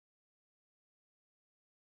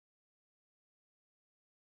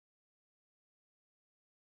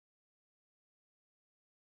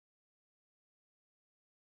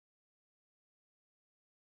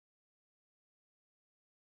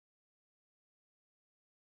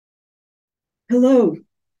Hello,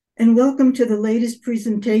 and welcome to the latest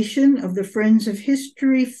presentation of the Friends of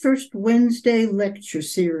History First Wednesday Lecture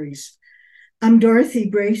Series. I'm Dorothy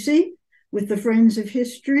Bracey with the Friends of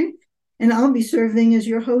History, and I'll be serving as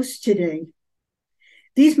your host today.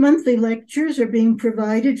 These monthly lectures are being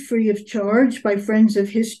provided free of charge by Friends of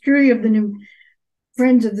History of the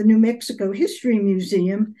New Mexico History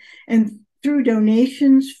Museum and through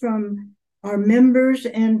donations from our members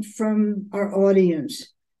and from our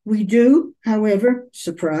audience. We do, however,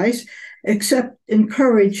 surprise,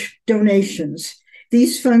 encourage donations.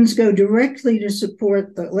 These funds go directly to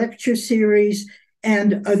support the lecture series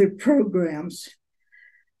and other programs.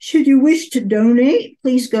 Should you wish to donate,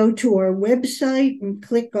 please go to our website and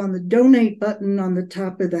click on the donate button on the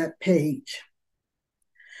top of that page.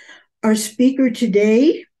 Our speaker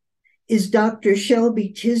today is Dr. Shelby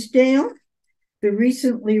Tisdale, the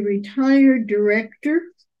recently retired director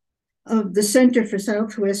of the Center for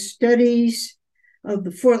Southwest Studies of the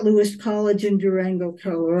Fort Lewis College in Durango,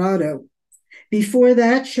 Colorado. Before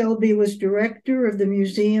that, Shelby was director of the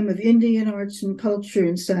Museum of Indian Arts and Culture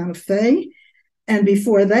in Santa Fe, and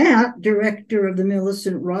before that, director of the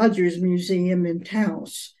Millicent Rogers Museum in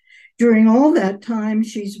Taos. During all that time,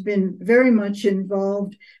 she's been very much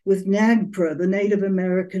involved with NAGPRA, the Native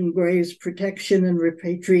American Graves Protection and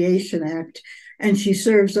Repatriation Act, and she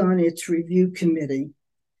serves on its review committee.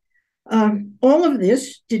 All of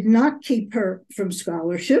this did not keep her from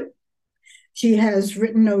scholarship. She has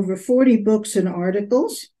written over 40 books and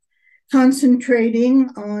articles, concentrating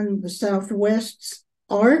on the Southwest's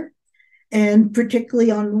art and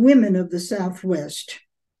particularly on women of the Southwest.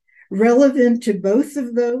 Relevant to both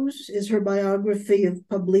of those is her biography of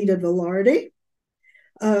Pablita Velarde,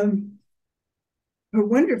 her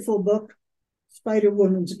wonderful book, Spider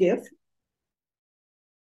Woman's Gift,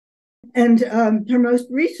 and her most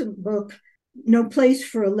recent book, No Place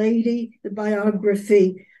for a Lady, the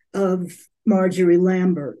biography of Marjorie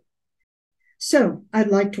Lambert. So I'd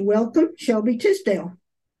like to welcome Shelby Tisdale.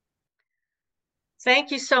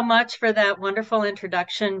 Thank you so much for that wonderful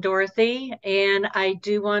introduction, Dorothy. And I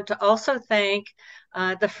do want to also thank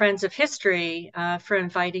the Friends of History for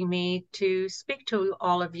inviting me to speak to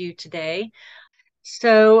all of you today.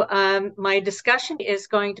 So my discussion is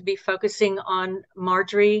going to be focusing on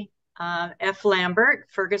Marjorie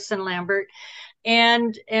Ferguson Lambert,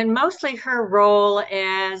 and mostly her role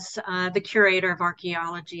as the Curator of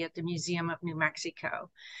Archaeology at the Museum of New Mexico.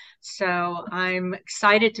 So I'm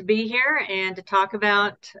excited to be here and to talk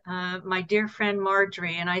about my dear friend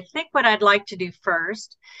Marjorie. And I think what I'd like to do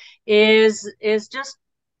first is just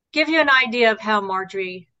give you an idea of how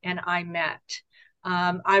Marjorie and I met.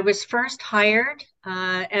 I was first hired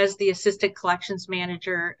as the assistant collections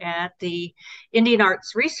manager at the Indian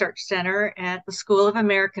Arts Research Center at the School of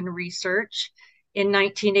American Research in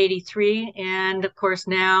 1983. And of course,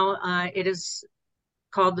 now it is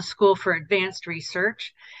called the School for Advanced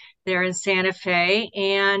Research there in Santa Fe.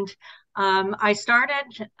 And I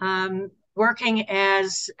started working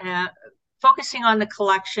as focusing on the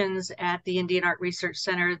collections at the Indian Art Research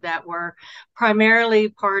Center that were primarily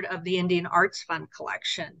part of the Indian Arts Fund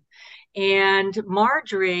collection. And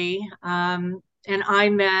Marjorie and I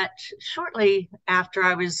met shortly after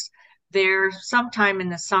I was there, sometime in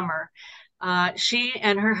the summer. She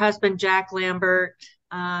and her husband, Jack Lambert,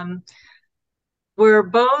 were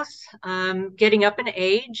both getting up in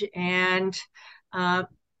age, and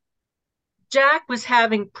Jack was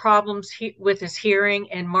having problems with his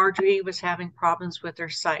hearing, and Marjorie was having problems with her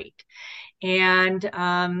sight. And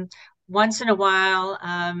once in a while,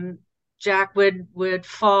 Jack would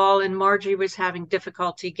fall, and Marjorie was having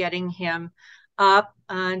difficulty getting him up.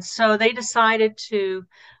 And so they decided to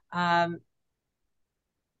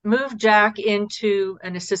move Jack into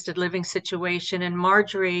an assisted living situation, and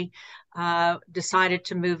Marjorie decided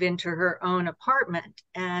to move into her own apartment.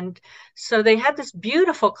 And so they had this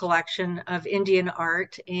beautiful collection of Indian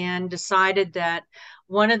art and decided that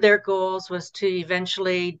one of their goals was to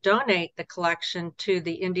eventually donate the collection to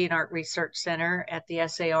the Indian Art Research Center at the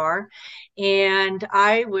SAR. And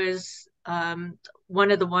I was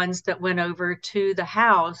one of the ones that went over to the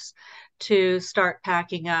house to start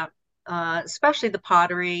packing up, especially the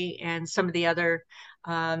pottery and some of the other,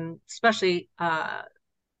 especially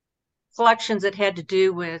collections that had to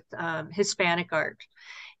do with Hispanic art,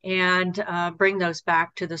 and bring those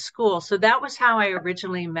back to the school. So that was how I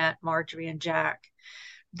originally met Marjorie and Jack.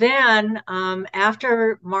 Then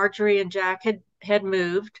after Marjorie and Jack had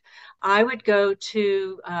moved, I would go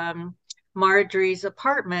to Marjorie's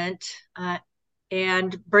apartment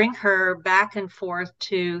and bring her back and forth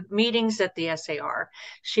to meetings at the SAR.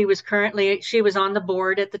 She was on the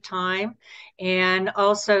board at the time. And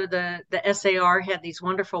also the SAR had these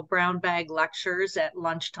wonderful brown bag lectures at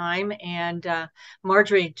lunchtime. And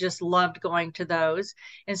Marjorie just loved going to those.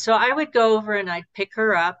 And so I would go over and I'd pick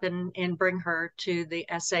her up and bring her to the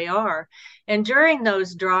SAR. And during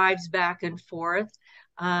those drives back and forth,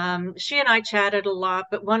 she and I chatted a lot,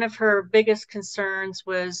 but one of her biggest concerns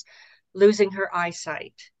was losing her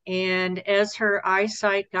eyesight. And as her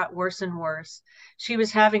eyesight got worse and worse, she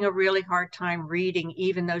was having a really hard time reading,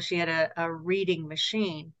 even though she had a reading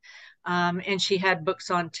machine. And she had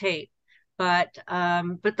books on tape. But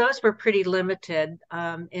those were pretty limited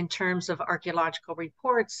in terms of archaeological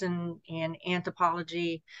reports and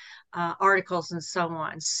anthropology articles and so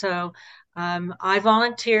on. So I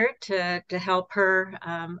volunteered to help her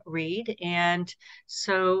read. And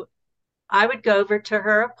so I would go over to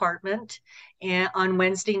her apartment on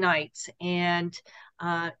Wednesday nights, and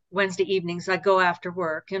Wednesday evenings I'd go after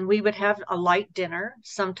work, and we would have a light dinner.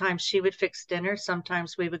 Sometimes she would fix dinner.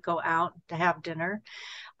 Sometimes we would go out to have dinner.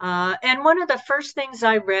 And one of the first things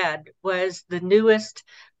I read was the newest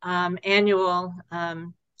annual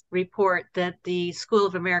report that the School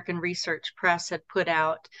of American Research Press had put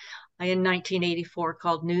out in 1984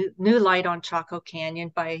 called New Light on Chaco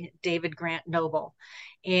Canyon by David Grant Noble.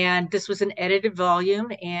 And this was an edited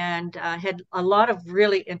volume and had a lot of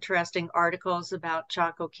really interesting articles about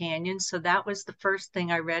Chaco Canyon. So that was the first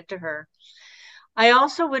thing I read to her. I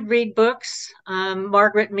also would read books.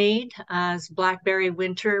 Margaret Mead's Blackberry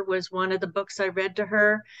Winter was one of the books I read to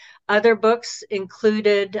her. Other books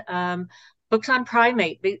included books on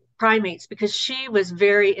primates, because she was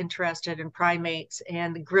very interested in primates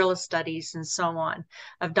and the gorilla studies and so on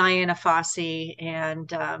of Diana Fossey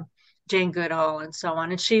and Jane Goodall and so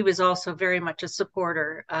on. And she was also very much a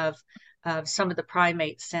supporter of some of the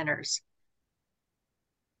primate centers.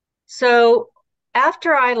 So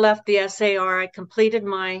after I left the SAR, I completed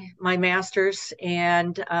my master's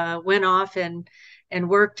and went off and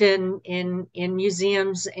worked in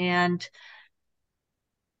museums. And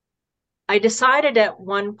I decided at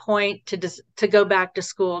one point to go back to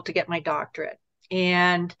school to get my doctorate.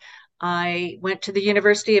 And I went to the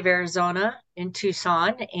University of Arizona in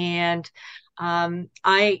Tucson, and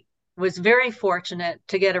I was very fortunate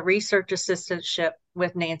to get a research assistantship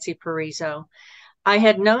with Nancy Parizo. I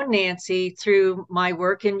had known Nancy through my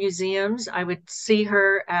work in museums. I would see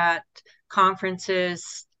her at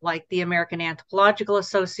conferences like the American Anthropological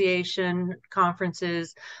Association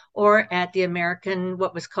conferences, or at the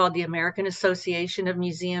what was called the American Association of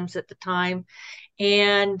Museums at the time.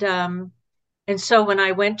 And so when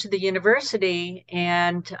I went to the university,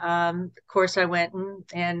 and of course I went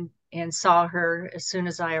and saw her as soon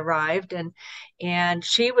as I arrived, and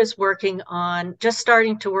she was just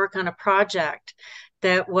starting to work on a project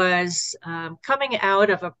that was coming out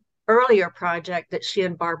of an earlier project that she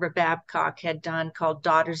and Barbara Babcock had done called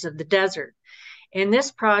Daughters of the Desert. And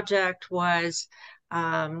this project was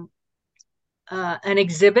an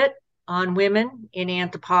exhibit on women in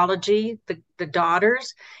anthropology, the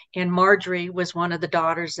daughters, and Marjorie was one of the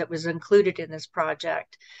daughters that was included in this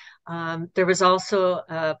project. There was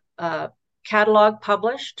also a catalog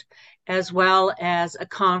published, as well as a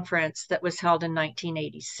conference that was held in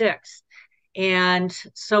 1986. And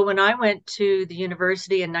so when I went to the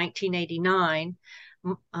university in 1989,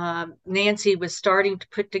 Nancy was starting to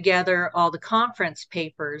put together all the conference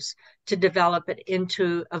papers to develop it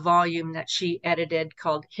into a volume that she edited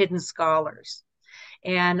called Hidden Scholars.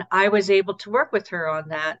 And I was able to work with her on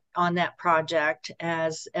that project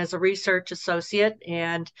as a research associate.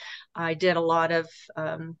 And I did a lot of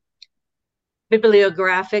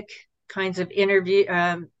bibliographic kinds of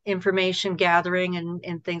information gathering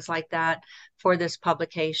and things like that for this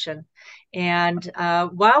publication. And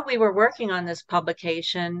while we were working on this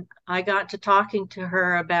publication, I got to talking to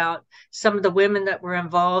her about some of the women that were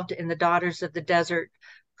involved in the Daughters of the Desert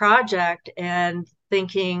project, and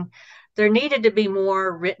thinking there needed to be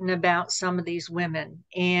more written about some of these women.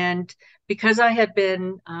 And because I had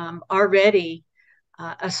been already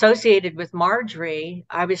associated with Marjorie,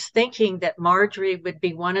 I was thinking that Marjorie would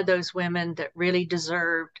be one of those women that really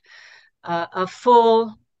deserved a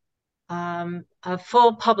full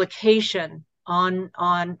publication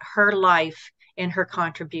on her life and her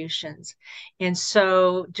contributions. And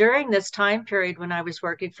so during this time period when I was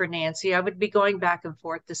working for Nancy, I would be going back and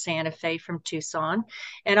forth to Santa Fe from Tucson,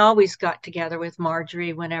 and always got together with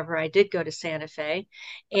Marjorie whenever I did go to Santa Fe.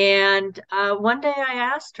 And one day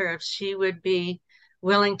I asked her if she would be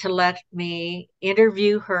willing to let me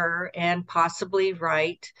interview her and possibly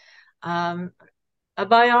write a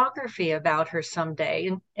biography about her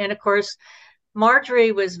someday. And of course,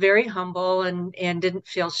 Marjorie was very humble and didn't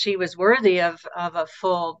feel she was worthy of a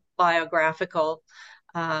full biographical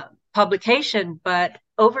uh, publication. But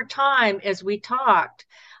over time, as we talked,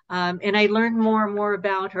 and I learned more and more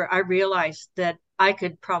about her, I realized that I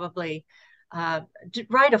could probably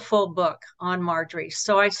write a full book on Marjorie.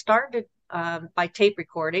 So I started by tape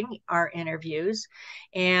recording our interviews.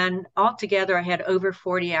 And altogether, I had over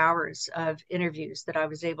 40 hours of interviews that I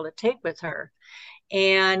was able to take with her.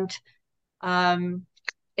 And um,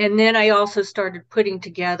 and then I also started putting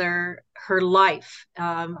together her life,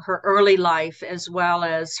 her early life, as well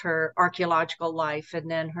as her archaeological life, and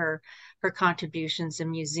then her contributions in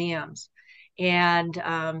museums, and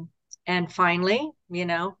um, and finally,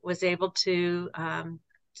 was able to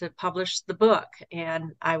publish the book.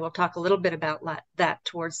 And I will talk a little bit about that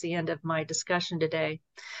towards the end of my discussion today.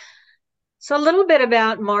 So, a little bit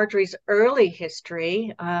about Marjorie's early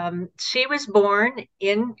history. She was born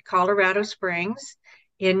in Colorado Springs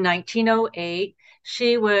in 1908.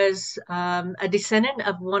 She was a descendant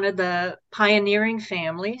of one of the pioneering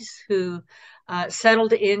families who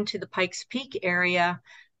settled into the Pikes Peak area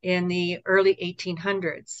in the early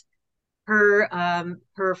 1800s.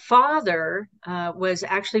 Her father was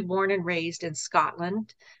actually born and raised in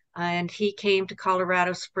Scotland, and he came to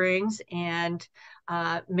Colorado Springs and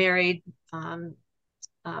married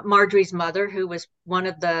Marjorie's mother, who was one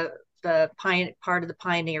of the part of the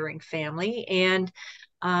pioneering family, and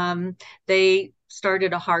they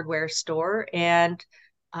started a hardware store. And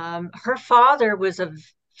her father was a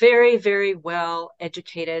very, very well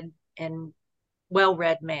educated and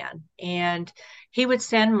well-read man, and he would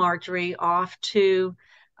send Marjorie off to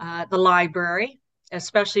the library,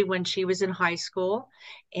 especially when she was in high school.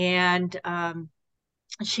 And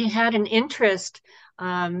she had an interest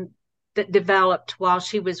that developed while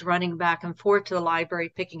she was running back and forth to the library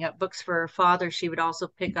picking up books for her father. She would also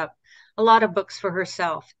pick up a lot of books for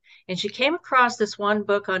herself. And she came across this one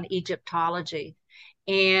book on Egyptology,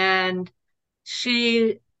 and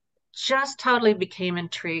she just totally became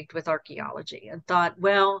intrigued with archaeology and thought,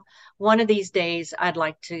 well, one of these days I'd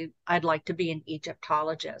like to be an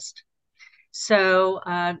Egyptologist. So,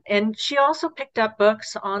 and she also picked up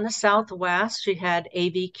books on the Southwest. She had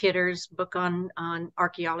A.V. Kidder's book on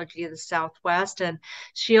archaeology of the Southwest, and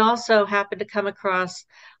she also happened to come across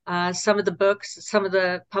some of the books, some of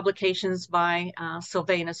the publications by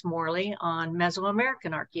Sylvanus Morley on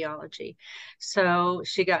Mesoamerican archaeology. So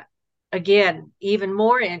she got, again, even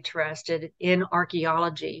more interested in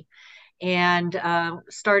archaeology, and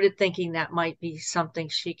started thinking that might be something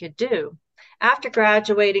she could do. After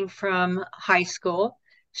graduating from high school,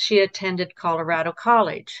 she attended Colorado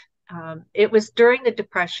College. It was during the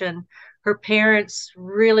Depression. Her parents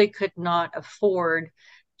really could not afford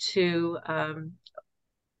to,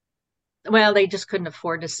 well, they just couldn't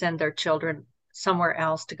afford to send their children somewhere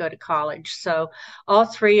else to go to college. So all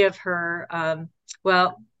three of her,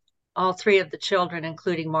 well, all three of the children,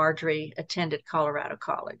 including Marjorie, attended Colorado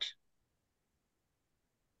College.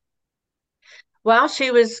 While she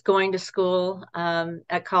was going to school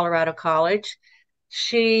at Colorado College,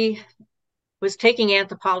 she was taking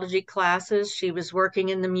anthropology classes. She was working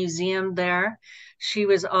in the museum there. She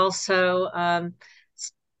was also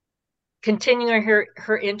continuing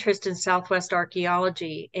her interest in Southwest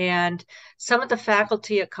archaeology. And some of the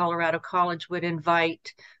faculty at Colorado College would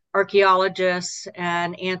invite archaeologists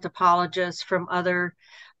and anthropologists from other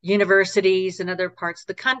universities and other parts of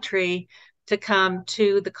the country to come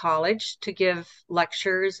to the college to give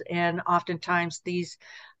lectures. And oftentimes these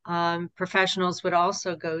professionals would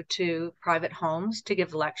also go to private homes to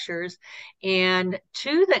give lectures. And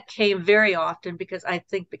two that came very often, because I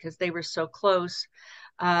think because they were so close,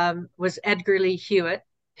 was Edgar Lee Hewett,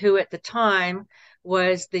 who at the time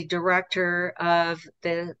was the director of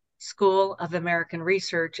the School of American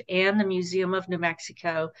Research and the Museum of New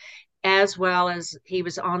Mexico, as well as he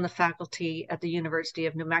was on the faculty at the University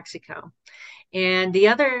of New Mexico. And the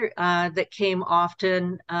other that came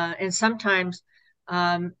often, and sometimes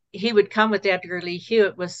he would come with Edgar Lee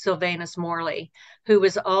Hewett, was Sylvanus Morley, who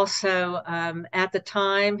was also at the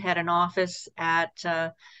time had an office at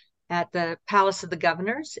the Palace of the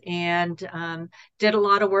Governors, and did a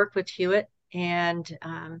lot of work with Hewett, and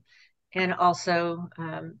also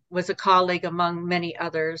was a colleague among many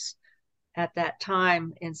others at that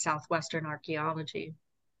time in southwestern archaeology.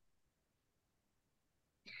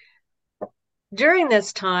 During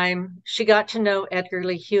this time, she got to know Edgar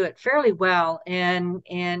Lee Hewett fairly well, and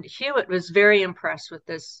Hewett was very impressed with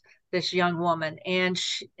this young woman, and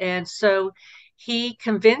so he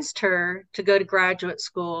convinced her to go to graduate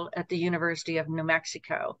school at the University of New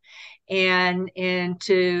Mexico, and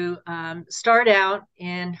to start out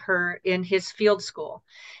in his field school.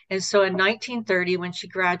 And so in 1930, when she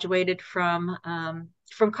graduated from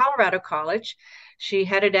Colorado College, she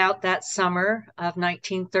headed out that summer of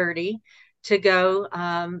 1930 to go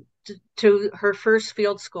to her first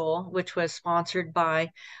field school, which was sponsored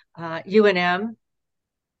by UNM,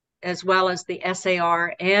 as well as the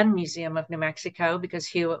SAR and Museum of New Mexico, because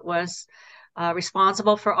Hewett was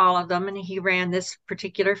responsible for all of them, and he ran this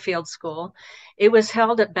particular field school. It was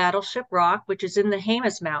held at Battleship Rock, which is in the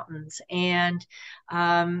Jemez Mountains, and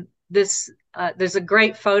there's a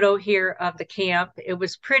great photo here of the camp. It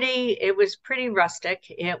was pretty rustic.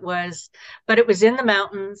 But it was in the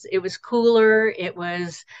mountains. It was cooler.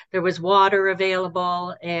 There was water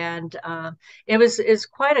available, and it was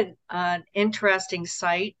quite an interesting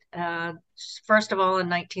site. First of all, in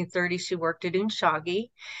 1930, she worked at Unshagi,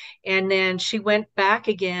 and then she went back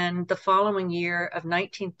again the following year of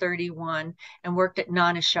 1931 and worked at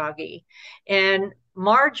Nanashagi. And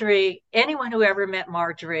Marjorie, anyone who ever met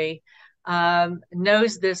Marjorie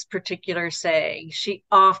knows this particular saying. She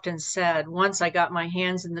often said, "Once I got my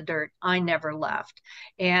hands in the dirt, I never left."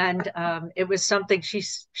 And it was something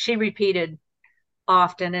she repeated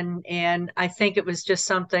often, and I think it was just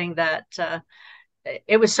something that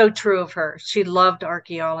it was so true of her. She loved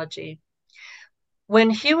archaeology.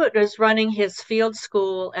 When Hewett was running his field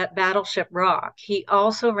school at Battleship Rock, he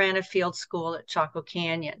also ran a field school at Chaco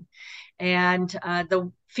Canyon. And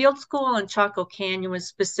the field school in Chaco Canyon was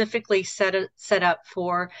specifically set up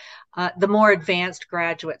for the more advanced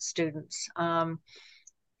graduate students.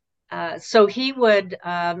 So he would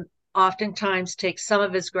oftentimes take some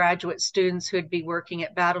of his graduate students who would be working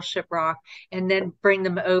at Battleship Rock and then bring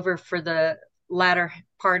them over for the latter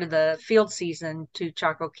part of the field season to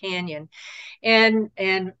Chaco Canyon. And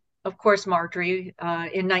of course, Marjorie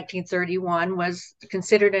in 1931 was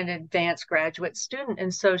considered an advanced graduate student.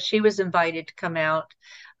 And so she was invited to come out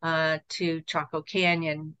to Chaco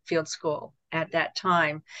Canyon Field School at that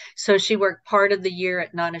time. So she worked part of the year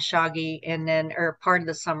at Nanashagi, or part of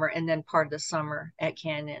the summer, and then part of the summer at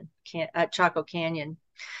Chaco Canyon.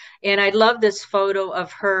 And I love this photo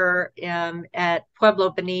of her at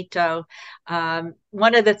Pueblo Bonito.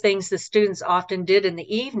 One of the things the students often did in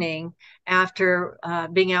the evening after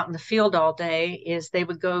being out in the field all day is they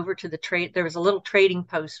would go over to the trade. There was a little trading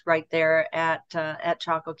post right there at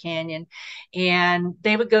Chaco Canyon, and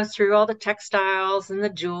they would go through all the textiles and the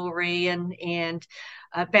jewelry and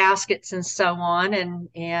baskets and so on.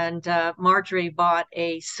 And Marjorie bought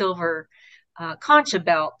a silver concha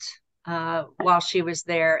belt while she was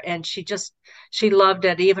there, and she loved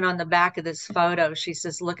it. Even on the back of this photo, she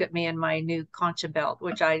says, "Look at me in my new concha belt,"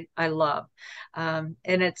 which I love. And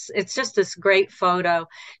it's just this great photo.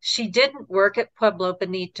 She didn't work at Pueblo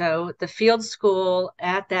Bonito. The field school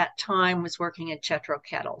at that time was working at Chetro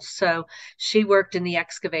Kettle, so she worked in the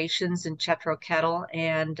excavations in Chetro Kettle,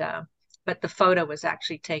 and but the photo was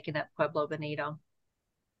actually taken at Pueblo Bonito.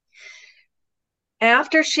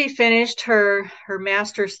 After she finished her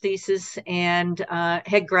master's thesis and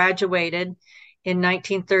had graduated in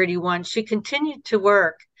 1931, she continued to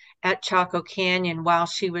work at Chaco Canyon while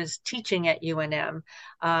she was teaching at UNM.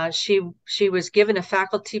 She was given a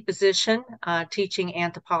faculty position teaching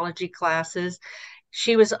anthropology classes.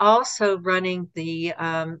 She was also running the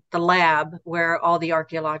lab where all the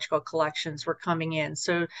archaeological collections were coming in.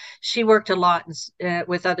 So she worked a lot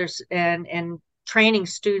with others and training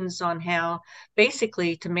students on how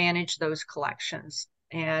basically to manage those collections.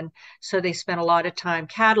 And so they spent a lot of time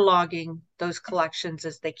cataloging those collections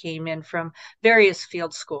as they came in from various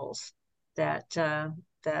field schools that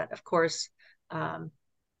of course,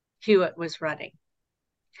 Hewett was running.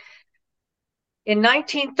 In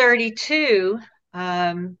 1932,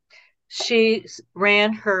 she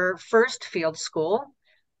ran her first field school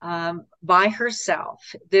by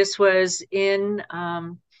herself. This was in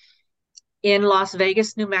Las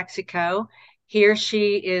Vegas, New Mexico. Here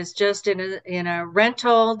she is just in a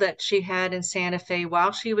rental that she had in Santa Fe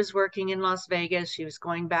while she was working in Las Vegas. She was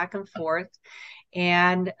going back and forth,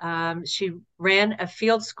 and she ran a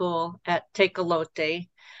field school at Tecolote,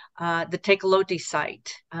 the Tecolote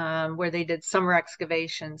site, where they did summer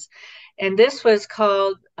excavations. And this was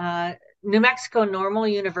called New Mexico Normal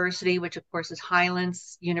University, which of course is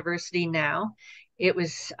Highlands University now. It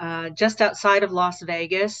was just outside of Las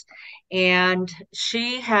Vegas, and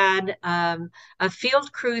she had a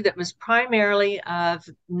field crew that was primarily of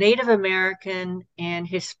Native American and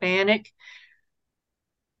Hispanic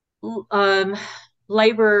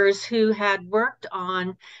laborers who had worked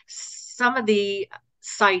on some of the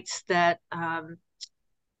sites that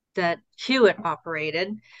that Hewett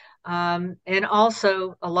operated, and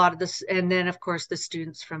also a lot of this, and then of course the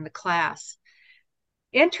students from the class.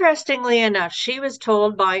 Interestingly enough, she was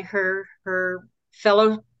told by her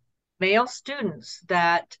fellow male students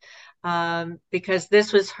that because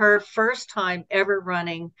this was her first time ever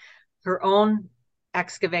running her own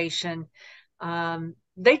excavation,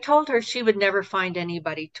 they told her she would never find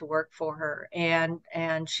anybody to work for her, and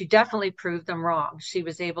she definitely proved them wrong. She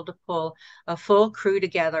was able to pull a full crew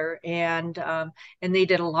together, and they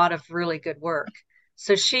did a lot of really good work.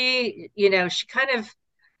 So she kind of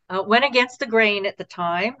went against the grain at the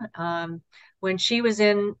time. When she was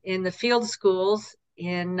in the field schools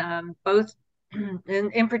in both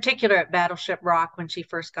in particular at Battleship Rock, when she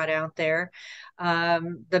first got out there,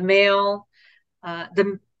 the male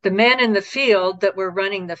the men in the field that were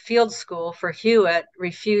running the field school for Hewett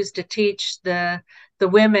refused to teach the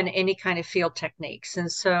women any kind of field techniques.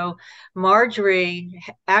 And so Marjorie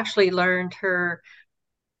actually learned her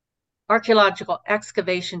archaeological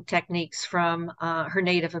excavation techniques from her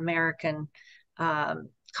Native American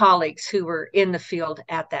colleagues who were in the field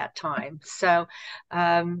at that time. So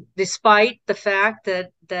despite the fact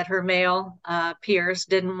that her male peers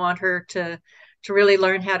didn't want her to really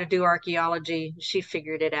learn how to do archaeology, she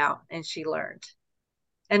figured it out and she learned.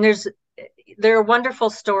 And there are wonderful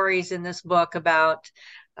stories in this book about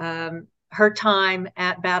her time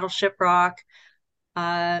at Battleship Rock,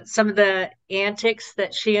 some of the antics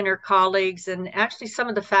that she and her colleagues, and actually some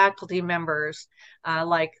of the faculty members,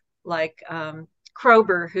 like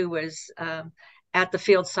Krober, who was at the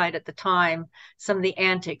field site at the time, some of the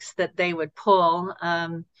antics that they would pull.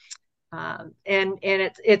 And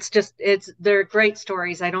they're great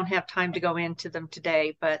stories. I don't have time to go into them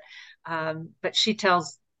today, but she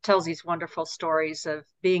tells these wonderful stories of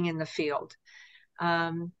being in the field.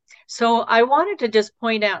 So I wanted to just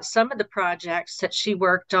point out some of the projects that she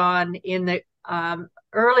worked on in the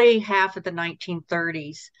early half of the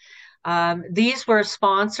 1930s. These were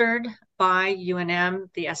sponsored by UNM,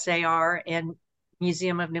 the SAR, and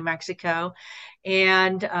Museum of New Mexico,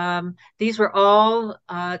 and these were all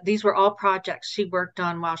projects she worked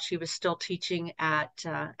on while she was still teaching at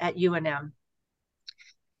UNM.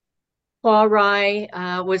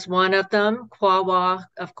 Quawrai was one of them. Quawa,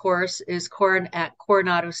 of course, is at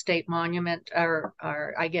Coronado State Monument, or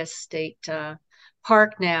I guess State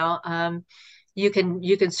Park now. You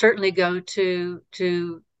can certainly go to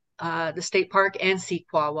the state park and see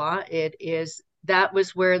Quawa. That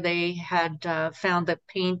was where they had found the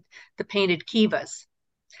painted kivas.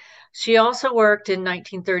 She also worked in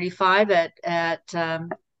 1935 at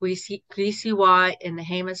Quisiwa in the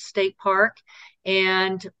Jemez State Park,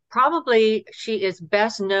 and probably she is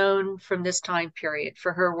best known from this time period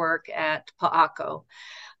for her work at Pa'ako.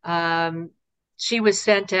 She was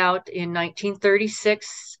sent out in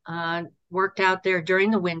 1936, worked out there during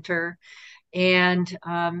the winter, and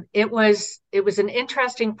it was an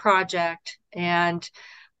interesting project, and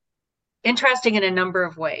interesting in a number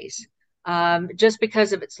of ways. Just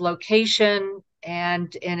because of its location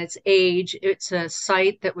and its age. It's a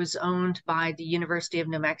site that was owned by the University of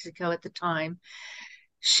New Mexico at the time.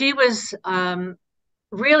 She was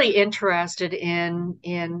really interested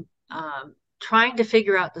in trying to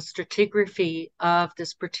figure out the stratigraphy of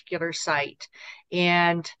this particular site,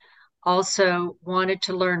 and also wanted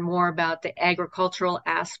to learn more about the agricultural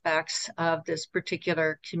aspects of this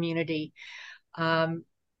particular community. But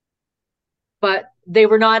they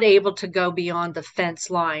were not able to go beyond the fence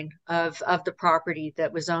line of the property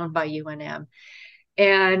that was owned by UNM.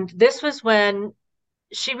 And this was when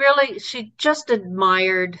she just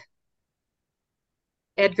admired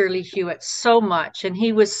Edgar Lee Hewett so much, and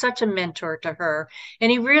he was such a mentor to her,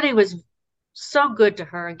 and he really was so good to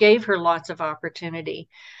her and gave her lots of opportunity.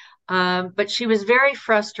 But she was very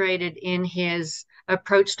frustrated in his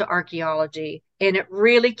approach to archaeology, and it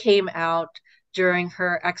really came out during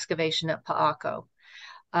her excavation at Pa'ako.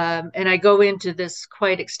 And I go into this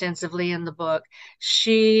quite extensively in the book.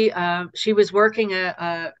 She was working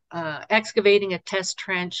excavating a test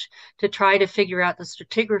trench to try to figure out the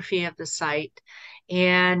stratigraphy of the site.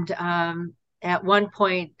 And at one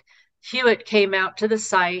point, Hewett came out to the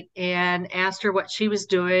site and asked her what she was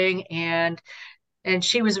doing, and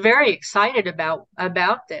she was very excited about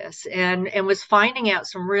this, and was finding out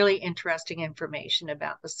some really interesting information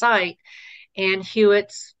about the site. And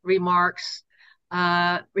Hewett's remarked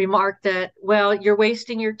that, well, you're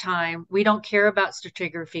wasting your time. We don't care about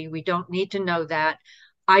stratigraphy. We don't need to know that.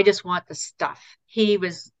 I just want the stuff. He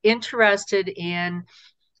was interested in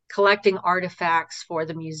collecting artifacts for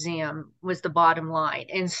the museum, was the bottom line.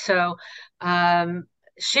 And so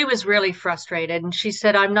she was really frustrated, and she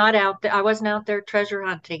said, I'm not out there, I wasn't out there treasure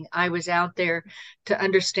hunting. I was out there to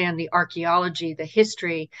understand the archaeology, the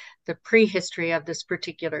history, the prehistory of this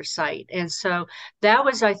particular site. And so that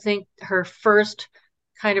was, I think, her first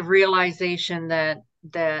kind of realization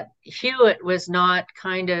that Hewett was not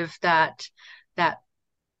kind of that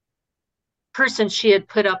person she had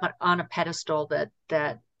put up on a pedestal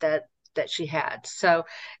that she had. So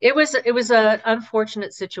it was a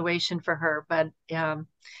unfortunate situation for her, but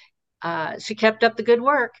she kept up the good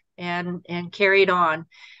work and carried on.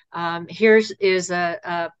 Here's is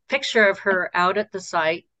a picture of her out at the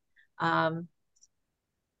site, um,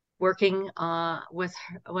 working with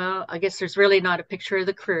her. Well, I guess there's really not a picture of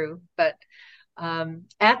the crew, but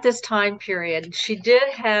at this time period, she did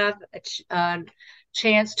have a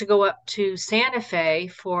chance to go up to Santa Fe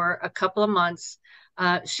for a couple of months.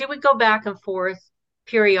 She would go back and forth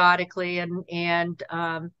periodically, and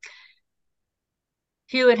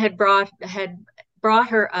Hewett had brought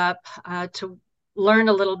her up to learn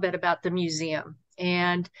a little bit about the museum.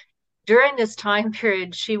 And during this time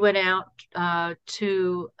period, she went out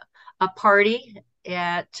to a party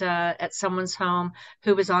at someone's home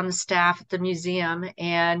who was on the staff at the museum,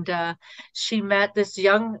 and she met this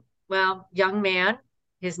young man.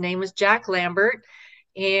 His name was Jack Lambert,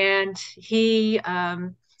 and he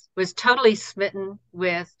was totally smitten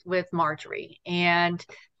with Marjorie, and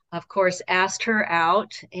of course asked her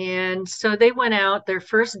out. And so they went out. Their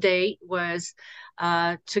first date was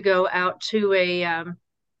to go out to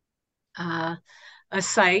uh, a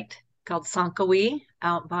site called Sankawi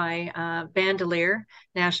out by Bandelier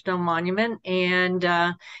National Monument,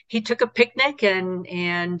 and he took a picnic,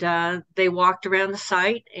 and they walked around the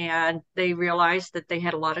site, and they realized that they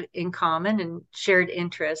had a lot in common and shared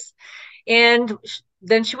interests. And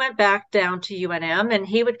then she went back down to UNM, and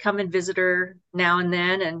he would come and visit her now and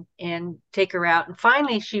then and take her out. And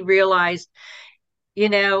finally, she realized,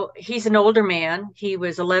 he's an older man. He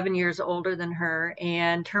was 11 years older than her.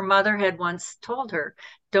 And her mother had once told her,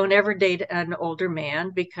 don't ever date an older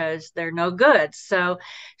man because they're no good. So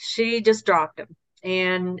she just dropped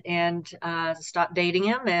him and stopped dating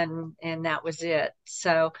him. And that was it.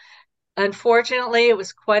 So unfortunately, it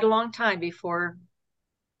was quite a long time before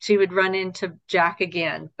she would run into Jack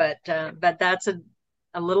again. But that's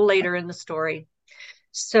a little later in the story.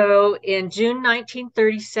 So in June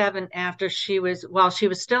 1937, while she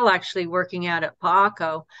was still actually working out at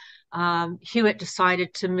Paaco, Hewett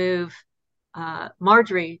decided to move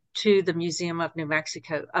Marjorie to the Museum of New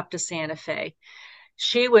Mexico up to Santa Fe.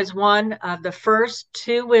 She was one of the first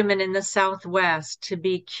two women in the Southwest to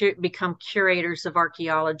become curators of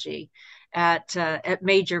archaeology at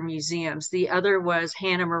major museums. The other was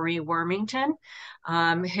Hannah Marie Wormington,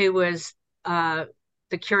 who was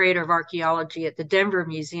the curator of archaeology at the Denver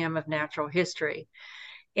Museum of Natural History.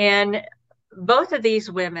 And both of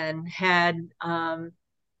these women had a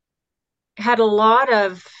lot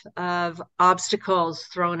of obstacles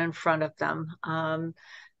thrown in front of them.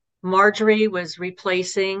 Marjorie was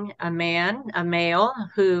replacing a male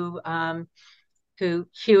who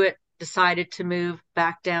Hewett decided to move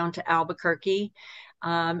back down to Albuquerque.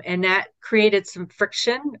 And that created some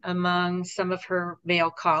friction among some of her male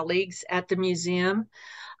colleagues at the museum.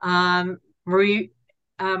 Marie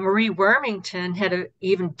Wormington had an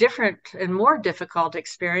even different and more difficult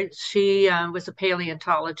experience. She was a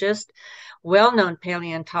paleontologist, well-known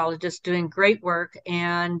paleontologist, doing great work,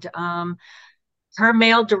 and her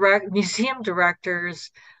male museum directors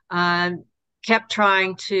kept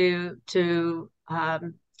trying to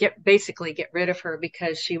get rid of her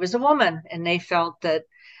because she was a woman, and they felt that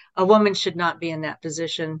a woman should not be in that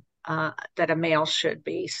position that a male should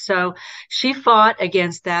be. So she fought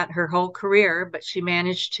against that her whole career, but she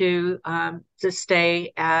managed to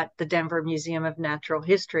stay at the Denver Museum of Natural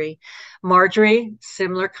History. Marjorie,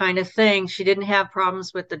 similar kind of thing. She didn't have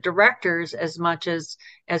problems with the directors as much as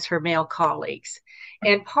her male colleagues.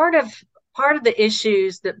 And part of the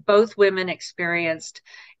issues that both women experienced,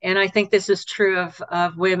 and I think this is true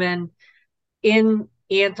of women in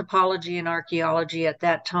anthropology and archaeology at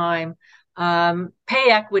that time, pay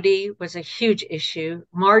equity was a huge issue.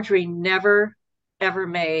 Marjorie never, ever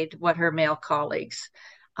made what her male colleagues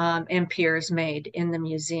and peers made in the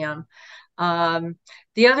museum.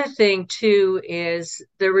 The other thing, too, is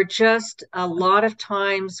there were just a lot of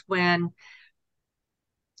times when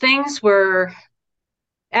things were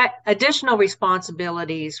additional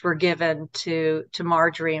responsibilities were given to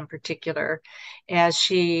Marjorie in particular as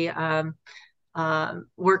she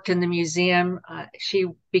worked in the museum. She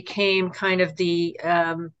became kind of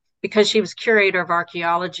because she was curator of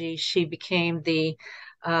archaeology, she became the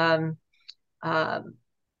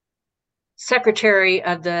secretary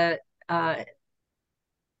of the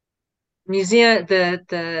museum,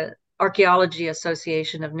 the Archaeology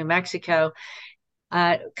Association of New Mexico,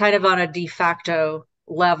 kind of on a de facto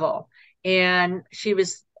level. And she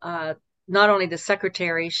was not only the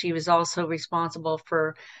secretary, she was also responsible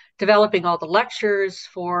for developing all the lectures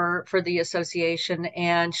for the association,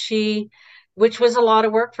 and which was a lot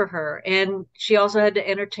of work for her. And she also had to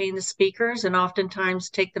entertain the speakers and oftentimes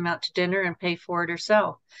take them out to dinner and pay for it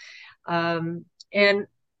herself. And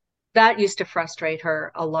that used to frustrate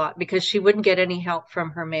her a lot because she wouldn't get any help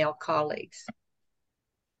from her male colleagues.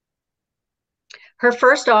 Her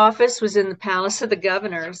first office was in the Palace of the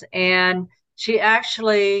Governors, and she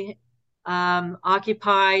actually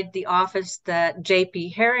occupied the office that J.P.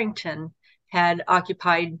 Harrington had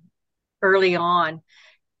occupied early on.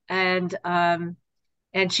 And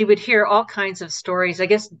she would hear all kinds of stories. I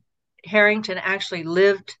guess Harrington actually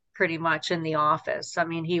lived pretty much in the office. I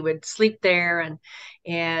mean, he would sleep there and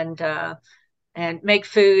make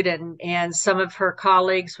food, and some of her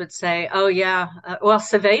colleagues would say, oh yeah, well,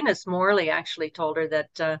 Sylvanus Morley actually told her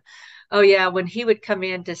that oh yeah, when he would come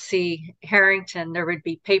in to see Harrington, there would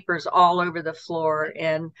be papers all over the floor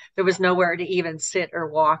and there was nowhere to even sit or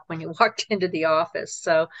walk when you walked into the office.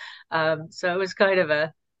 So it was kind of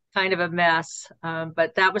a mess,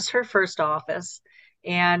 but that was her first office.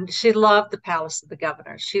 And she loved the Palace of the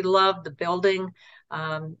Governor. She loved the building,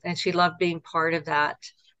 and she loved being part of that.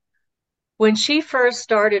 When she first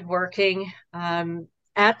started working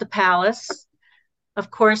at the palace, of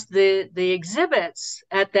course, the exhibits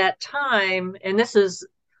at that time, and this is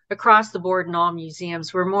across the board in all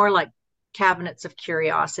museums, were more like cabinets of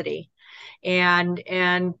curiosity. And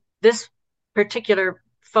this particular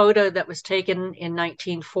photo that was taken in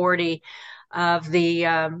 1940 of the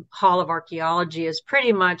Hall of Archaeology is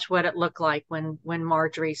pretty much what it looked like when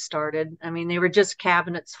Marjorie started. I mean, they were just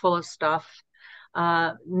cabinets full of stuff.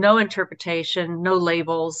 No interpretation, no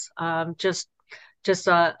labels, just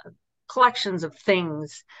collections of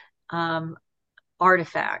things,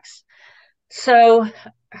 artifacts. So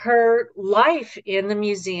her life in the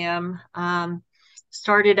museum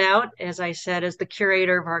started out, as I said, as the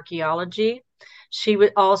curator of archaeology. She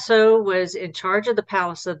also was in charge of the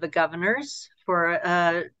Palace of the Governors for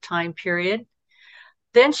a time period.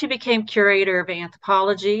 Then she became curator of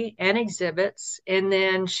anthropology and exhibits, and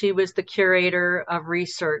then she was the curator of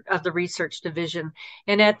research of the research division.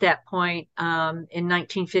 And at that point, in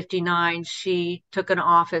 1959, she took an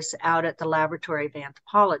office out at the Laboratory of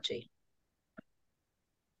Anthropology.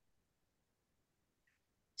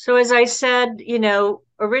 So as I said,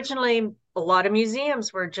 originally a lot of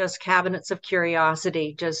museums were just cabinets of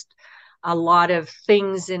curiosity, just a lot of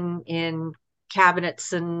things in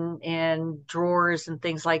cabinets and drawers and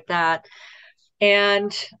things like that.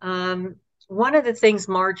 And one of the things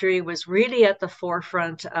Marjorie was really at the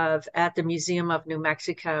forefront of at the Museum of New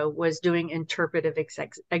Mexico was doing interpretive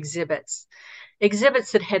exhibits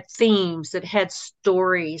that had themes, that had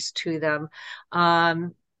stories to them.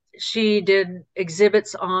 She did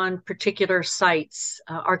exhibits on particular sites,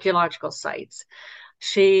 archaeological sites.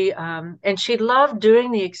 She loved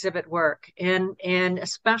doing the exhibit work, and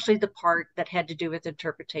especially the part that had to do with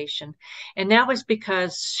interpretation. And that was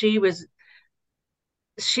because she was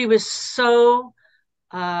so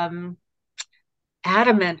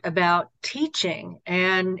adamant about teaching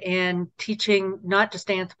and teaching not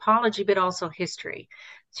just anthropology but also history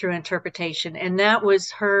through interpretation. And that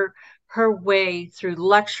was her way, through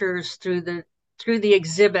lectures, through the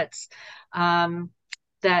exhibits,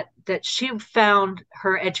 that she found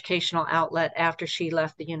her educational outlet after she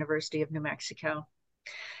left the University of New Mexico.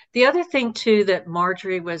 The other thing, too, that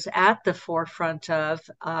Marjorie was at the forefront of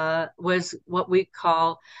was what we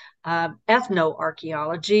call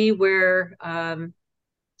ethnoarchaeology, and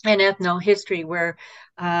ethnohistory, where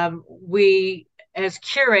we, as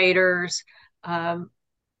curators,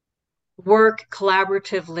 work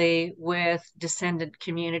collaboratively with descendant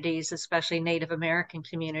communities, especially Native American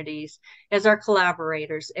communities, as our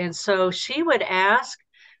collaborators. And so she would ask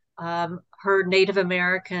her Native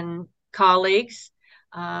American colleagues,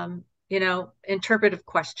 interpretive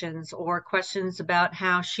questions or questions about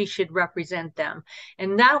how she should represent them.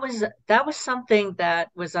 And that was something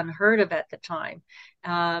that was unheard of at the time.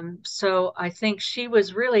 So I think she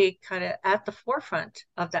was really kind of at the forefront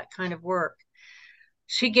of that kind of work.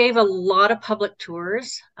 She gave a lot of public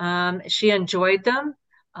tours. She enjoyed them.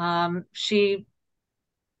 She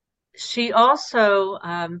also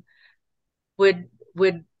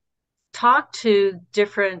would talk to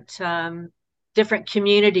different different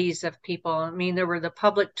communities of people. I mean, there were the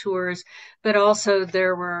public tours, but also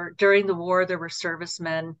there were, during the war, there were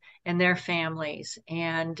servicemen and their families.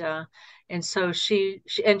 And so she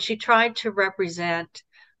tried to represent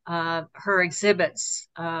her exhibits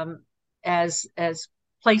as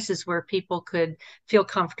places where people could feel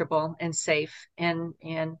comfortable and safe and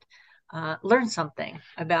learn something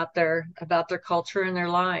about their culture and their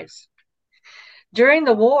lives. During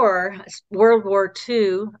the war, World War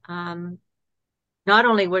II, not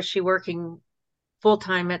only was she working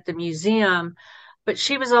full-time at the museum, but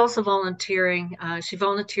she was also volunteering. She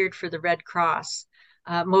volunteered for the Red Cross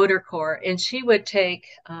Motor Corps, and she would take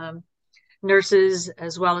nurses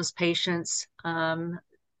as well as patients to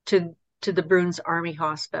the Bruins Army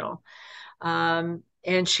Hospital.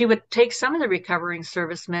 And she would take some of the recovering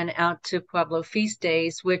servicemen out to Pueblo feast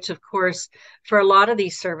days, which, of course, for a lot of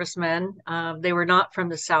these servicemen, they were not from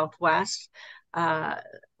the Southwest,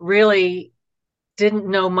 really didn't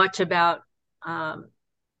know much about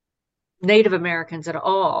Native Americans at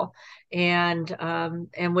all, and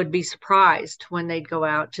would be surprised when they'd go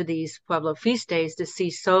out to these Pueblo feast days to see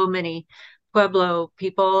so many Pueblo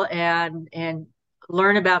people and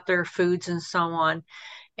learn about their foods and so on.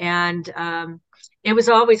 And it was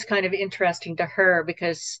always kind of interesting to her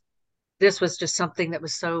because this was just something that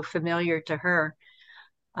was so familiar to her.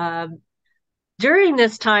 During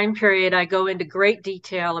this time period, I go into great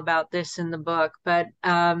detail about this in the book, but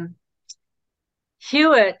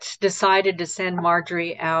Hewett decided to send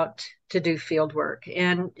Marjorie out to do field work.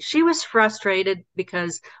 And she was frustrated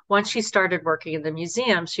because once she started working in the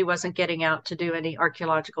museum, she wasn't getting out to do any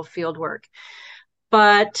archaeological field work.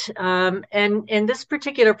 But and this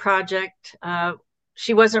particular project,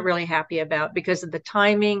 she wasn't really happy about because of the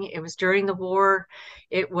timing. It was during the war.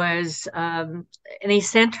 It was, and he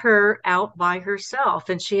sent her out by herself,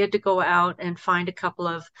 and she had to go out and find a couple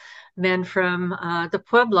of men from the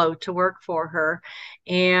Pueblo to work for her.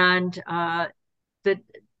 And the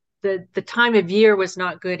time of year was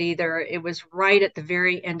not good either. It was right at the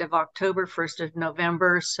very end of October, 1st of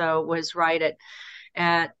November, so it was right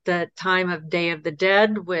at the time of Day of the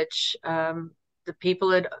Dead, which the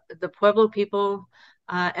Pueblo people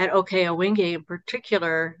at Okeowinge in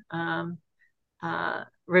particular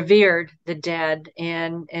revered the dead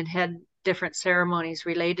and had different ceremonies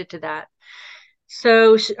related to that.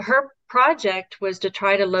 So her project was to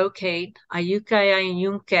try to locate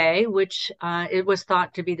Ayucayayunque, which it was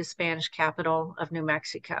thought to be the Spanish capital of New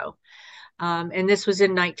Mexico. And this was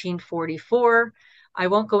in 1944. I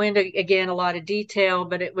won't go into, again, a lot of detail,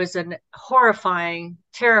 but it was a horrifying,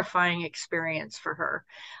 terrifying experience for her.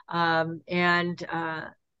 And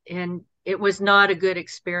it was not a good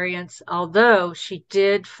experience, although she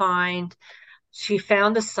found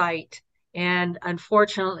the site. And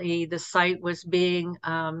unfortunately, the site was being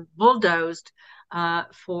bulldozed to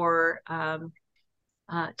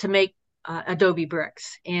make adobe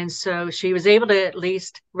bricks. And so she was able to at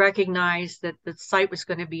least recognize that the site was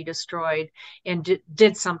going to be destroyed and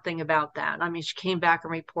did something about that. I mean, she came back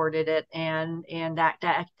and reported it, and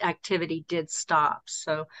that activity did stop.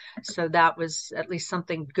 So that was at least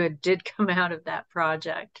something good did come out of that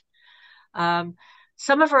project.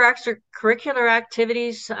 Some of her extracurricular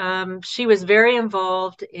activities, she was very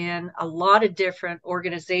involved in a lot of different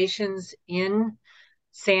organizations in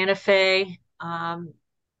Santa Fe,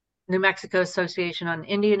 New Mexico Association on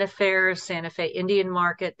Indian Affairs, Santa Fe Indian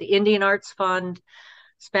Market, the Indian Arts Fund,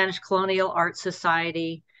 Spanish Colonial Art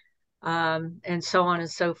Society, and so on and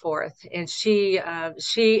so forth. And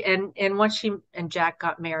once she and Jack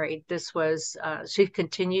got married, she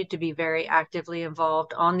continued to be very actively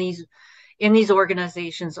involved in these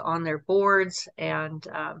organizations, on their boards, and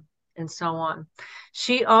so on.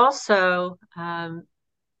 She also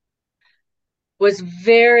was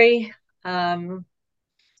very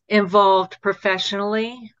involved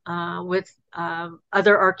professionally with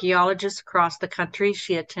other archaeologists across the country.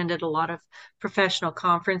 She attended a lot of professional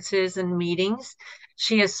conferences and meetings.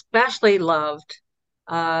 She especially loved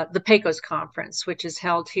the Pecos Conference, which is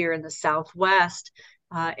held here in the Southwest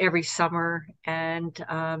every summer. And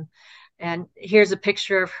here's a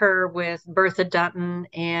picture of her with Bertha Dutton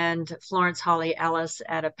and Florence Holly Ellis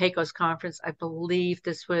at a Pecos Conference. I believe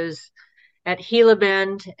this was at Gila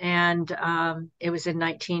Bend, and it was in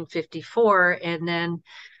 1954. And then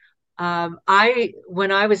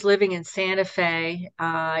when I was living in Santa Fe,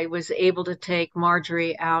 I was able to take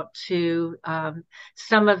Marjorie out to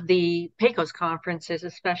some of the Pecos conferences,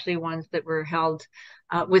 especially ones that were held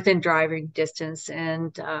within driving distance.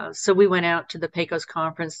 And so we went out to the Pecos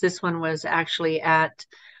conference. This one was actually at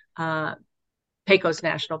Pecos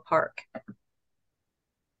National Park.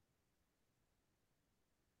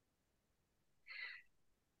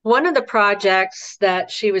 One of the projects that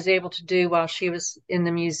she was able to do while she was in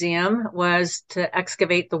the museum was to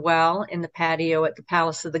excavate the well in the patio at the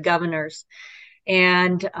Palace of the Governors.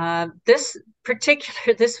 And this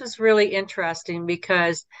was really interesting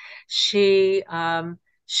because she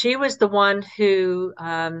she was the one who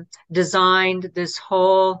designed this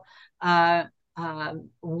whole uh,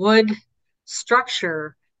 wood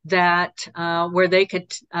structure that where they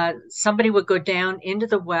could somebody would go down into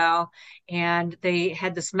the well, and they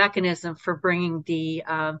had this mechanism for bringing the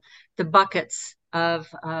buckets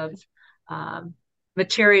of um,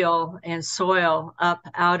 material and soil up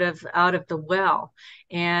out of the well.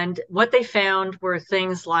 And what they found were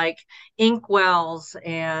things like ink wells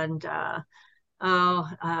and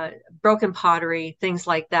broken pottery, things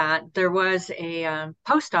like that. There was a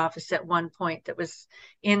post office at one point that was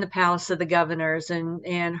in the Palace of the Governors,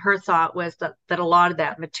 and her thought was that a lot of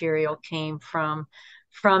that material came from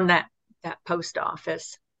that post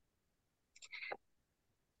office.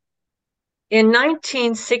 In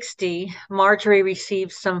 1960, Marjorie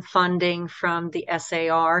received some funding from the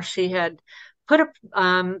SAR. She had put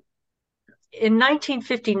in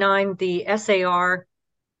 1959, the SAR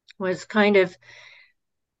was kind of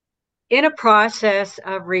in a process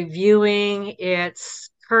of reviewing its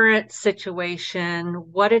current situation,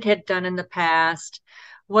 what it had done in the past,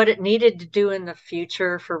 what it needed to do in the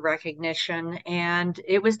future for recognition. And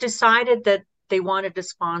it was decided that they wanted to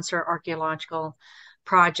sponsor archaeological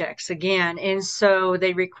projects again. And so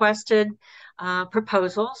they requested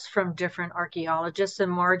proposals from different archaeologists,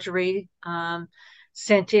 and Marjorie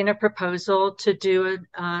sent in a proposal to do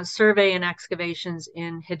a survey and excavations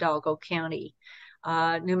in Hidalgo County,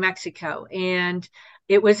 New Mexico. And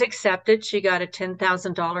it was accepted. She got a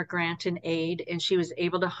 $10,000 grant in aid, and she was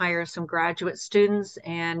able to hire some graduate students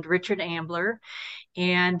and Richard Ambler.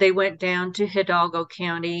 And they went down to Hidalgo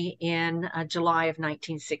County in July of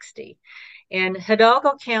 1960. And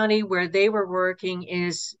Hidalgo County, where they were working,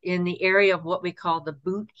 is in the area of what we call the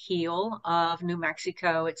boot heel of New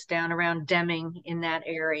Mexico. It's down around Deming in that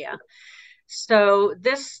area. So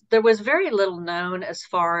there was very little known as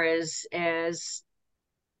far as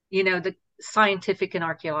the scientific and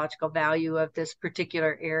archaeological value of this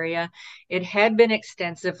particular area. It had been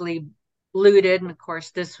extensively looted, and of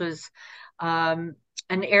course, this was an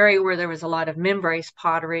area where there was a lot of Mimbres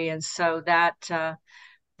pottery, and so that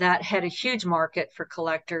had a huge market for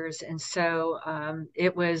collectors. And so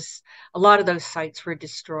it was a lot of those sites were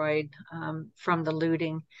destroyed from the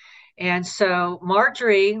looting. And so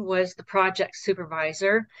Marjorie was the project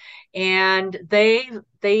supervisor, and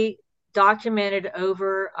they documented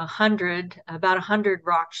about 100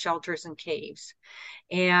 rock shelters and caves.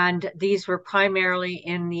 And these were primarily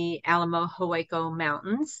in the Alamo-Hueco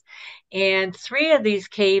Mountains. And three of these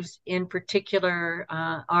caves in particular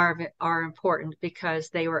are important because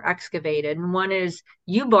they were excavated. And one is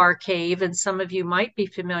U-Bar Cave, and some of you might be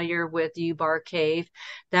familiar with U-Bar Cave.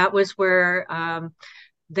 That was where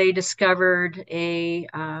they discovered a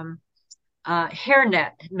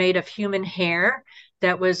hairnet made of human hair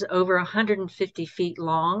that was over 150 feet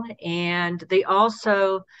long. And they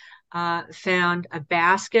also found a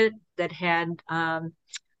basket that had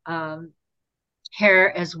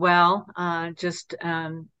hair as well, just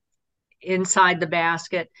inside the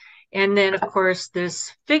basket. And then, of course,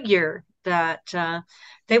 this figure that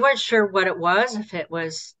they weren't sure what it was, if it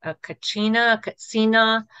was a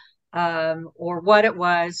kachina, or what it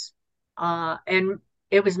was. And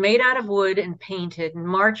it was made out of wood and painted. And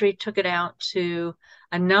Marjorie took it out to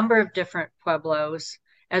a number of different pueblos,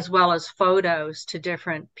 as well as photos to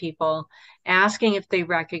different people, asking if they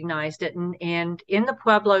recognized it. And in the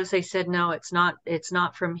pueblos, they said, no, it's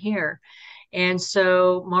not from here. And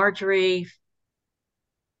so Marjorie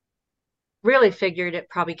really figured it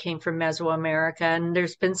probably came from Mesoamerica. And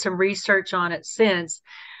there's been some research on it since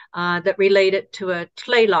that relate it to a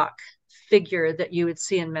Tlaloc figure that you would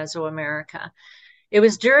see in Mesoamerica. It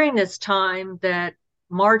was during this time that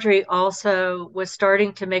Marjorie also was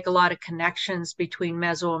starting to make a lot of connections between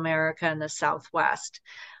Mesoamerica and the Southwest.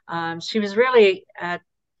 She was really at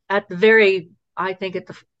the very, I think, at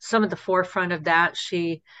some of the forefront of that.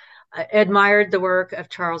 She admired the work of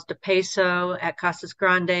Charles de Peso at Casas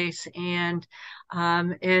Grandes, and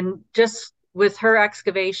just with her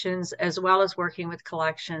excavations as well as working with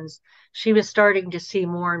collections, she was starting to see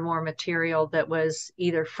more and more material that was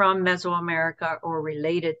either from Mesoamerica or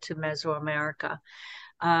related to Mesoamerica.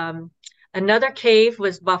 Another cave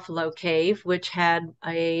was Buffalo Cave, which had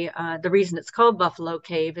the reason it's called Buffalo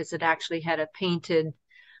Cave is it actually had a painted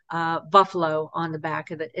buffalo on the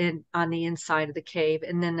back of on the inside of the cave.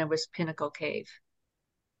 And then there was Pinnacle Cave.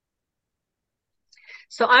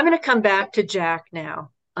 So I'm going to come back to Jack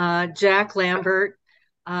now. Jack Lambert,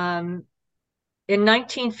 in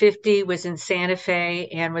 1950 was in Santa Fe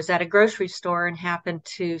and was at a grocery store and happened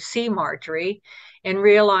to see Marjorie and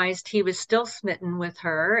realized he was still smitten with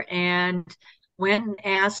her, and went and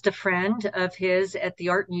asked a friend of his at the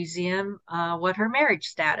art museum what her marriage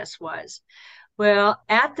status was. Well,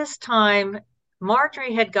 at this time,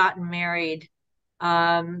 Marjorie had gotten married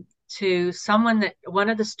to one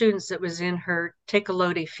of the students that was in her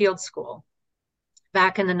Tecolote field school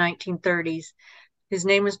back in the 1930s. His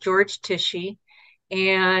name was George Tishy,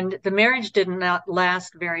 and the marriage did not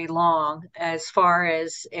last very long as far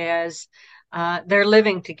as they're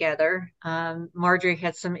living together. Marjorie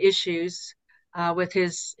had some issues with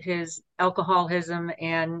his alcoholism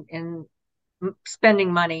and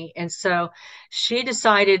spending money, and so she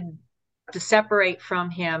decided to separate from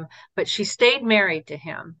him, but she stayed married to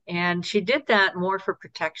him. And she did that more for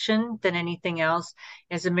protection than anything else.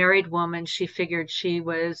 As a married woman, she figured she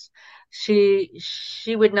would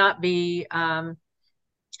not be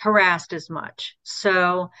harassed as much.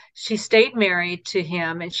 So she stayed married to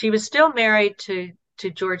him, and she was still married to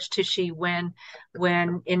George Tishy when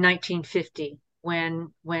in 1950,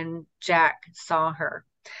 when Jack saw her.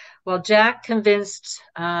 Well, Jack convinced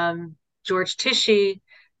George Tishy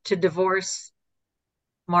to divorce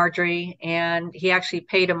Marjorie, and he actually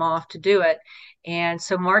paid him off to do it. And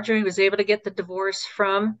so Marjorie was able to get the divorce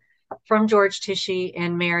from George Tishy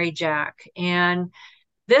and marry Jack. And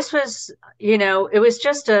this was, it was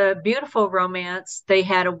just a beautiful romance. They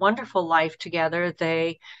had a wonderful life together.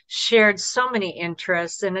 They shared so many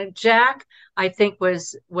interests. And Jack, I think,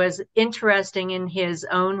 was interesting in his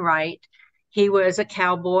own right. He was a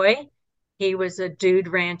cowboy. He was a dude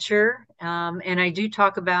rancher. And I do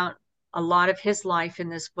talk about a lot of his life in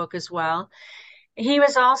this book as well. He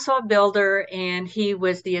was also a builder, and he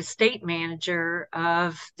was the estate manager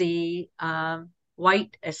of the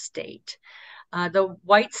White estate. The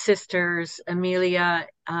White sisters, Amelia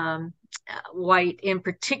White in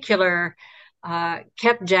particular,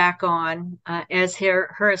 kept Jack on as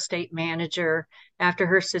her estate manager after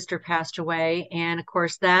her sister passed away. And of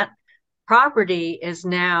course, that property is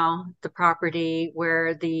now the property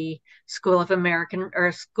where the School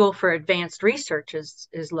for Advanced Research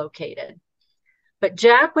is located. But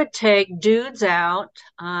Jack would take dudes out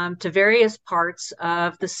to various parts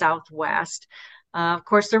of the Southwest. Of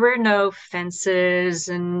course, there were no fences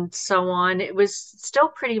and so on. It was still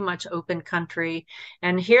pretty much open country.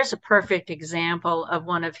 And here's a perfect example of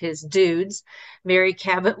one of his dudes, Mary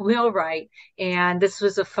Cabot Wheelwright. And this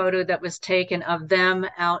was a photo that was taken of them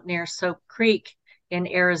out near Soap Creek in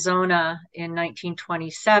Arizona in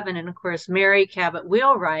 1927. And of course, Mary Cabot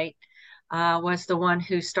Wheelwright was the one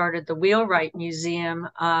who started the Wheelwright Museum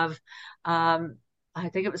of, I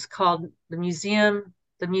think it was called the Museum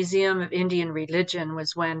of Indian Religion,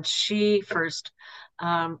 was when she first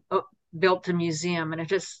built the museum, and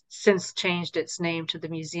it has since changed its name to the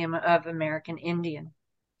Museum of American Indian.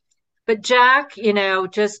 But Jack,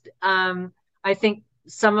 I think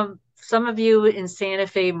some of you in Santa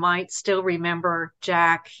Fe might still remember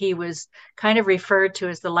Jack. He was kind of referred to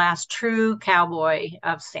as the last true cowboy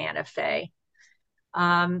of Santa Fe.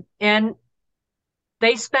 And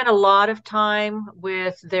they spent a lot of time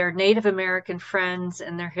with their Native American friends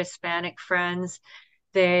and their Hispanic friends.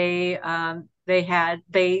 They had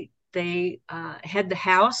the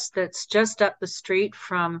house that's just up the street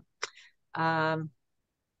from,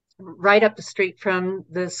 right up the street from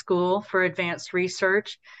the School for Advanced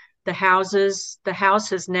Research. The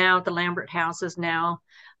Lambert house has now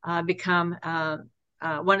become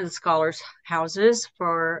one of the scholars' houses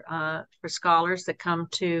for scholars that come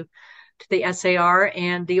to the SAR,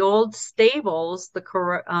 and the old stables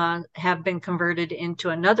have been converted into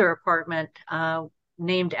another apartment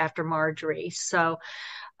named after Marjorie. So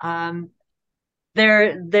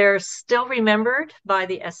they're still remembered by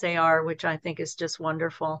the SAR, which I think is just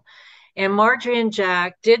wonderful. And Marjorie and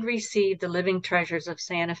Jack did receive the Living Treasures of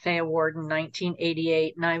Santa Fe Award in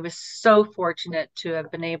 1988, and I was so fortunate to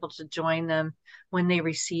have been able to join them when they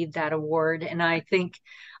received that award. And I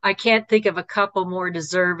can't think of a couple more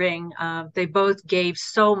deserving. They both gave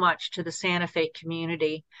so much to the Santa Fe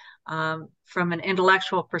community from an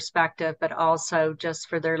intellectual perspective, but also just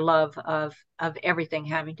for their love of everything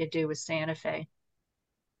having to do with Santa Fe.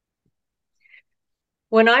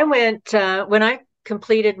 When I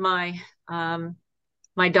completed my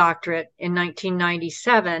doctorate in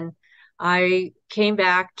 1997, I came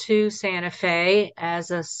back to Santa Fe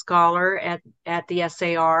as a scholar at the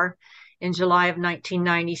SAR in July of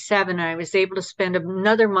 1997. I was able to spend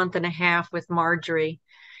another month and a half with Marjorie,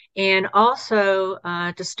 and also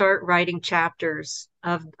to start writing chapters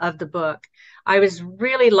of the book. I was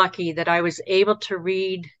really lucky that I was able to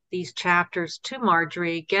read these chapters to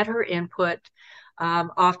Marjorie, get her input.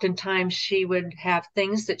 Oftentimes she would have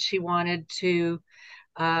things that she wanted to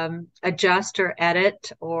adjust or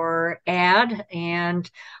edit or add.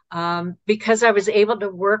 And because I was able to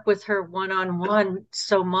work with her one-on-one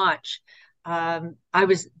so much,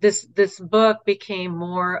 this book became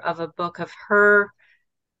more of a book of her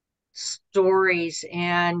stories,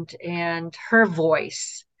 and her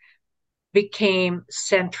voice became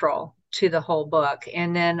central to the whole book.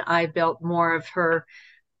 And then I built more of her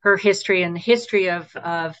history, and the history of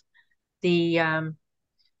the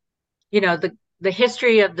the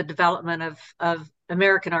history of the development of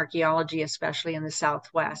American archaeology, especially in the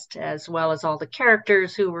Southwest, as well as all the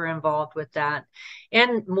characters who were involved with that,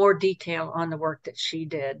 and more detail on the work that she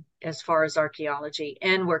did as far as archaeology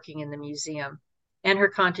and working in the museum, and her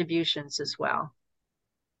contributions as well.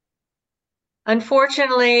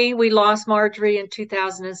 Unfortunately, we lost Marjorie in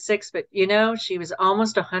 2006, but she was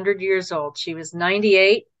almost 100 years old. She was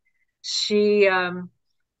 98. She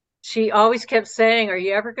always kept saying, "Are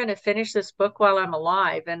you ever going to finish this book while I'm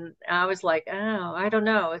alive?" And I was like, "Oh, I don't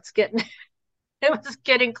know. It's getting it was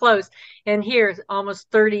getting close." And here,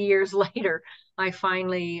 almost 30 years later, I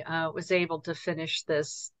finally was able to finish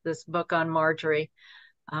this book on Marjorie.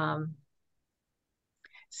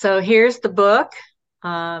 So here's the book.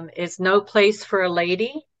 It's No Place for a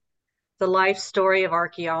Lady: The Life Story of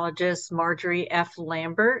Archaeologist Marjorie F.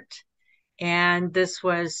 Lambert. And this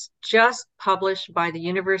was just published by the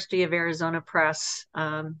University of Arizona Press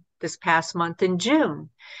this past month in June.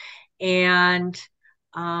 And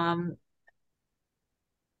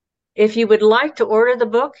if you would like to order the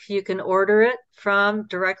book, you can order it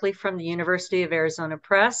directly from the University of Arizona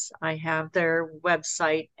Press. I have their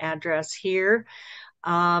website address here.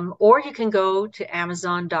 Or you can go to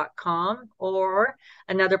Amazon.com, or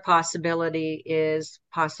another possibility is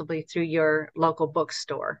possibly through your local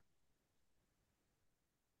bookstore.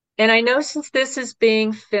 And I know, since this is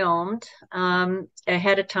being filmed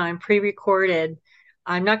ahead of time, pre-recorded,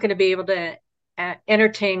 I'm not going to be able to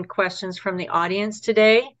entertain questions from the audience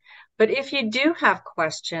today. But if you do have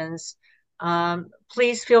questions,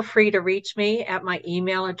 please feel free to reach me at my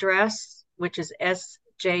email address, which is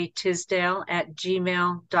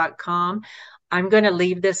sjtisdale@gmail.com. I'm going to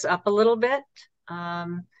leave this up a little bit.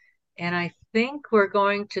 And I think we're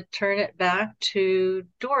going to turn it back to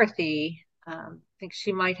Dorothy. I think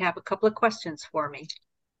she might have a couple of questions for me.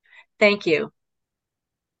 Thank you.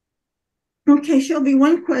 Okay, Shelby,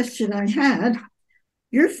 one question I had.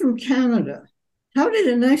 You're from Canada. How did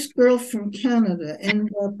a nice girl from Canada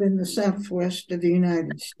end up in the Southwest of the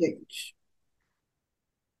United States?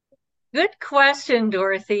 Good question,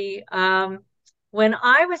 Dorothy. When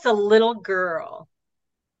I was a little girl,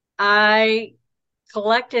 I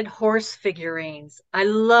collected horse figurines. I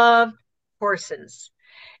loved horses,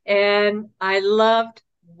 and I loved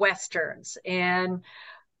Westerns. And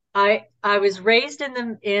I was raised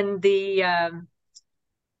in the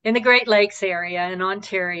Great Lakes area in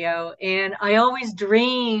Ontario, and I always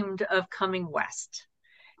dreamed of coming west.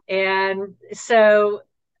 And so,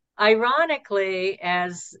 ironically,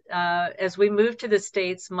 as we moved to the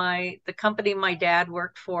States, the company my dad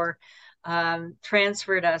worked for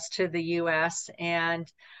transferred us to the U.S.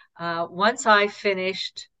 And once I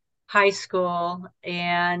finished high school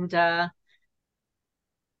and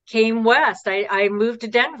came west, I moved to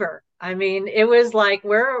Denver. I mean, it was like,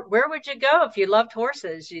 where would you go if you loved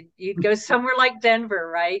horses? You'd go somewhere like Denver,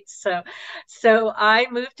 right? So I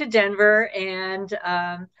moved to Denver, and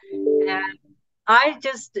I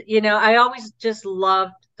just, I always just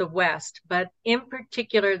loved the West, but in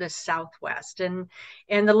particular the Southwest. And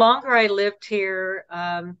the longer I lived here,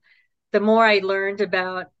 the more I learned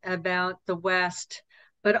about the West.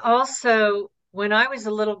 But also, when I was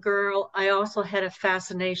a little girl, I also had a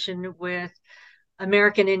fascination with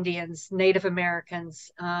American Indians, Native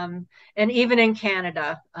Americans, and even in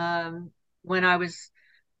Canada. When I was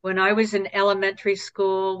in elementary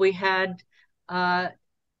school, we had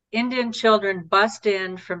Indian children bussed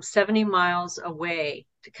in from 70 miles away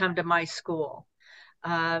to come to my school.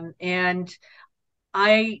 And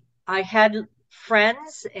I had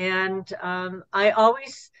friends, and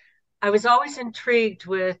I was always intrigued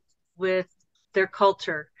with their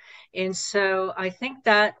culture. And so I think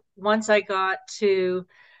that once I got to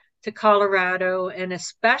Colorado, and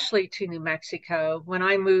especially to New Mexico, when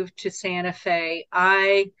I moved to Santa Fe,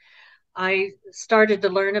 I started to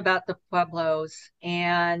learn about the Pueblos,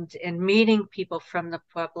 and meeting people from the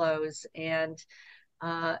Pueblos. And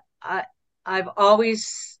I've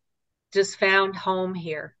always just found home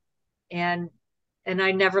here. And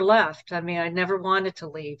I never left. I mean, I never wanted to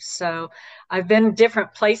leave. So I've been in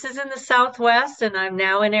different places in the Southwest, and I'm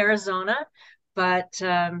now in Arizona. But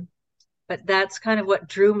but that's kind of what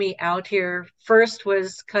drew me out here. First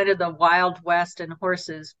was kind of the Wild West and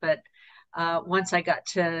horses, but once I got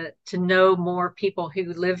to know more people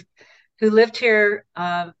who lived here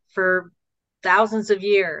for thousands of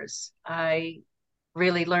years, I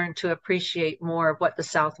really learned to appreciate more of what the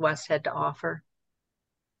Southwest had to offer.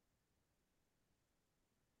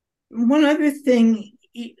 One other thing,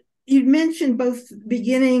 you mentioned both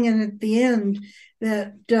beginning and at the end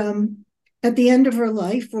that at the end of her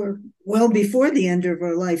life, or well before the end of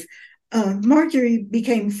her life, Marjorie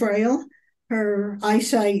became frail. Her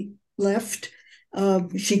eyesight left.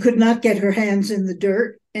 She could not get her hands in the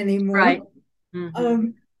dirt anymore. Right.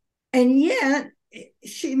 Mm-hmm. And yet,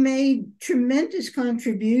 she made tremendous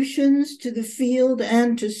contributions to the field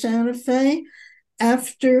and to Santa Fe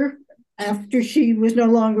after she was no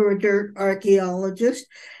longer a dirt archaeologist.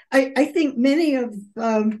 I think many of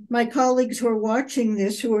my colleagues who are watching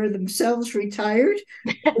this, who are themselves retired,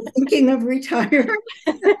 thinking of retiring,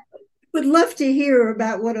 would love to hear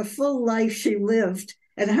about what a full life she lived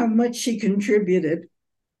and how much she contributed.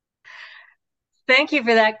 Thank you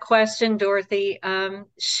for that question, Dorothy.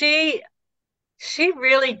 She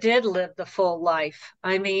really did live the full life.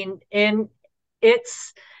 I mean, and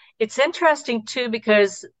it's it's interesting too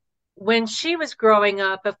because when she was growing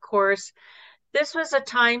up, of course, this was a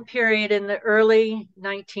time period in the early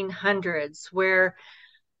 1900s where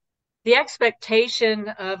the expectation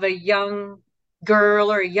of a young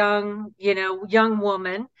girl or a young, young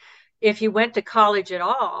woman, if you went to college at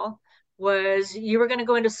all, was you were going to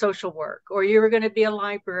go into social work or you were going to be a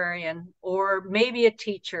librarian or maybe a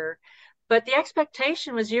teacher. But the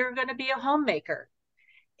expectation was you were going to be a homemaker.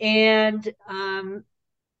 And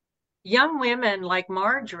young women like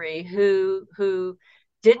Marjorie, who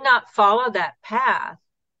did not follow that path,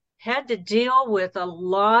 had to deal with a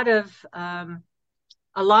lot of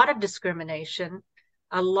discrimination,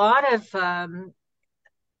 a lot of um,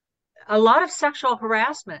 a lot of sexual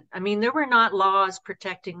harassment. I mean, there were not laws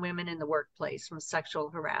protecting women in the workplace from sexual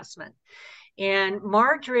harassment. And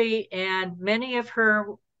Marjorie and many of her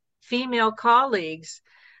female colleagues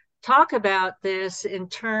talk about this in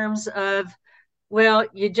terms of, well,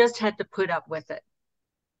 you just had to put up with it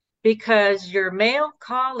because your male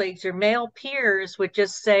colleagues, your male peers would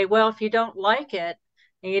just say, well, if you don't like it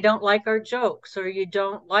and you don't like our jokes or you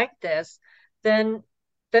don't like this, then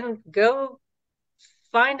go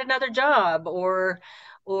find another job, or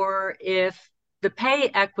if the pay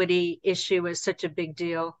equity issue is such a big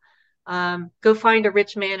deal, go find a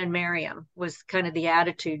rich man and marry him was kind of the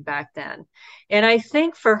attitude back then. And I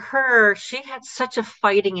think for her, she had such a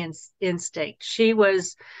fighting instinct. She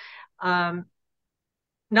was um,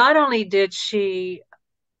 not only did she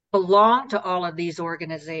belong to all of these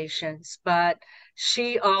organizations, but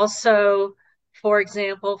she also, for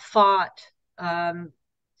example, fought um,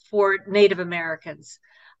 for Native Americans,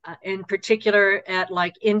 in particular at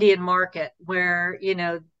like Indian Market, where,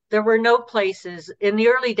 there were no places in the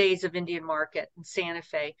early days of Indian Market in Santa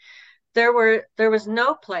Fe. There was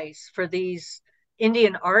no place for these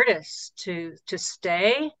Indian artists to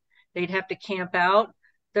stay. They'd have to camp out.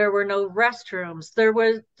 There were no restrooms.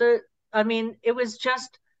 I mean, it was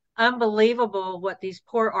just unbelievable what these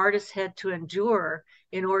poor artists had to endure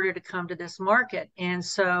in order to come to this market. And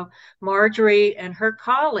so Marjorie and her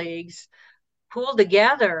colleagues pulled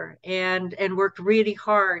together and worked really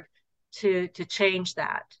hard to change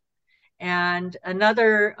that. And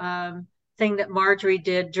another thing that Marjorie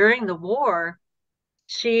did during the war,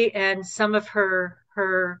 she and some of her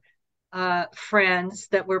friends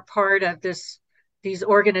that were part of these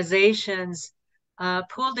organizations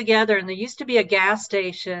pulled together, and there used to be a gas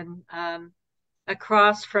station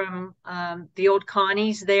across from the old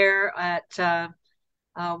Connie's there at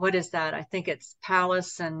what is that? I think it's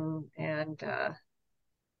Palace and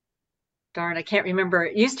darn, I can't remember.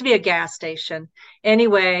 It used to be a gas station.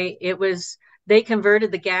 Anyway, they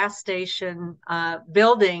converted the gas station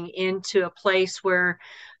building into a place where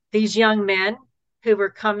these young men who were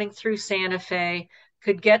coming through Santa Fe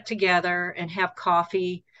could get together and have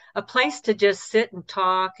coffee, a place to just sit and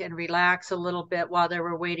talk and relax a little bit while they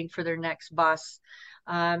were waiting for their next bus.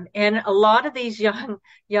 And a lot of these young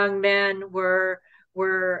men were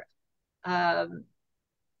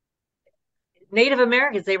Native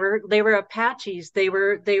Americans. They were Apaches. They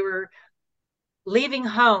were leaving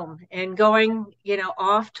home and going,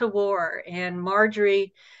 off to war. And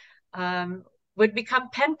Marjorie would become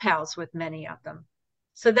pen pals with many of them.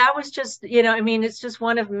 So that was just, I mean, it's just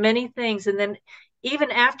one of many things. And then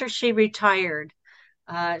even after she retired,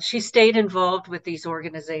 she stayed involved with these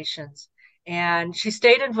organizations, and she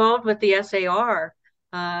stayed involved with the SAR,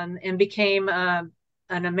 and became an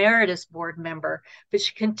emeritus board member. But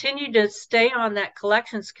she continued to stay on that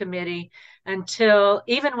collections committee until,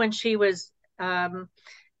 even when she was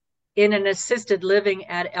in an assisted living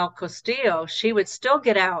at El Castillo, she would still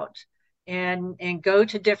get out and go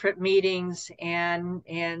to different meetings and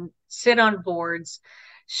sit on boards.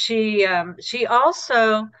 She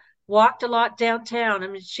also walked a lot downtown. I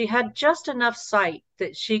mean, she had just enough sight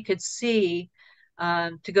that she could see,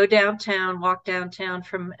 to go downtown, walk downtown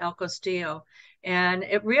from El Castillo. And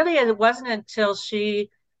it wasn't until she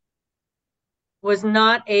was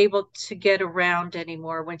not able to get around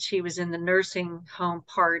anymore when she was in the nursing home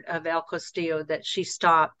part of El Castillo that she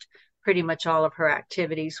stopped pretty much all of her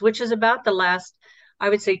activities, which is about the last, I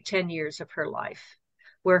would say, 10 years of her life,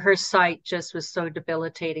 where her sight just was so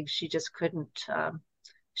debilitating. She just couldn't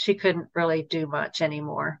really do much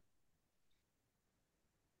anymore.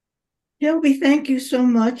 Shelby, thank you so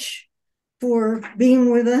much for being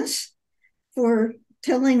with us, for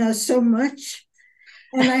telling us so much.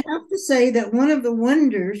 And I have to say that one of the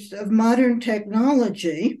wonders of modern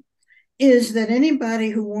technology is that anybody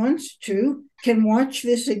who wants to can watch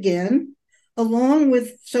this again, along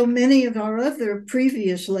with so many of our other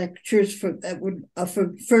previous lectures for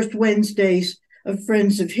first Wednesdays of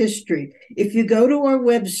Friends of History. If you go to our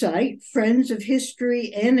website,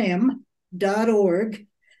 friendsofhistorynm.org,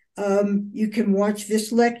 you can watch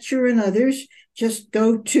this lecture and others. Just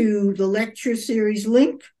go to the lecture series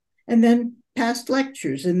link and then past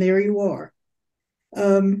lectures, and there you are.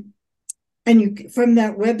 And from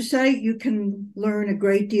that website, you can learn a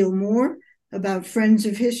great deal more about Friends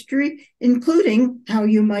of History, including how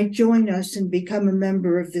you might join us and become a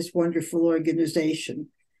member of this wonderful organization.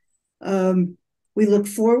 We look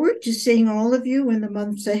forward to seeing all of you in the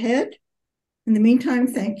months ahead. In the meantime,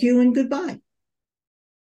 thank you and goodbye.